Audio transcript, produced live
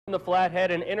The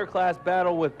Flathead, an interclass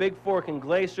battle with Bigfork and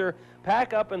Glacier.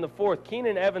 Pack up in the fourth.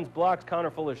 Keenan Evans blocks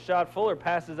Connor Fuller's shot. Fuller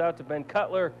passes out to Ben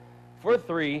Cutler for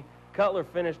three. Cutler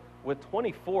finished with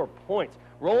 24 points.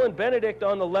 Roland Benedict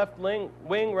on the left wing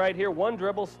right here. One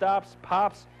dribble, stops,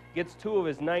 pops, gets 2 of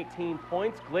his 19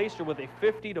 points. Glacier with a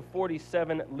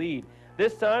 50-47 lead.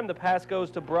 This time the pass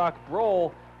goes to Brock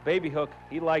Broll. Baby hook,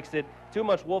 he likes it. Too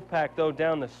much Wolfpack though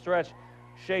down the stretch.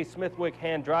 Shea Smithwick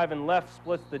hand driving left,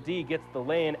 splits the D, gets the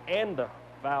lay-in and the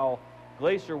foul.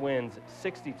 Glacier wins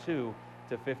 62-55.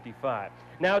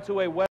 Now to a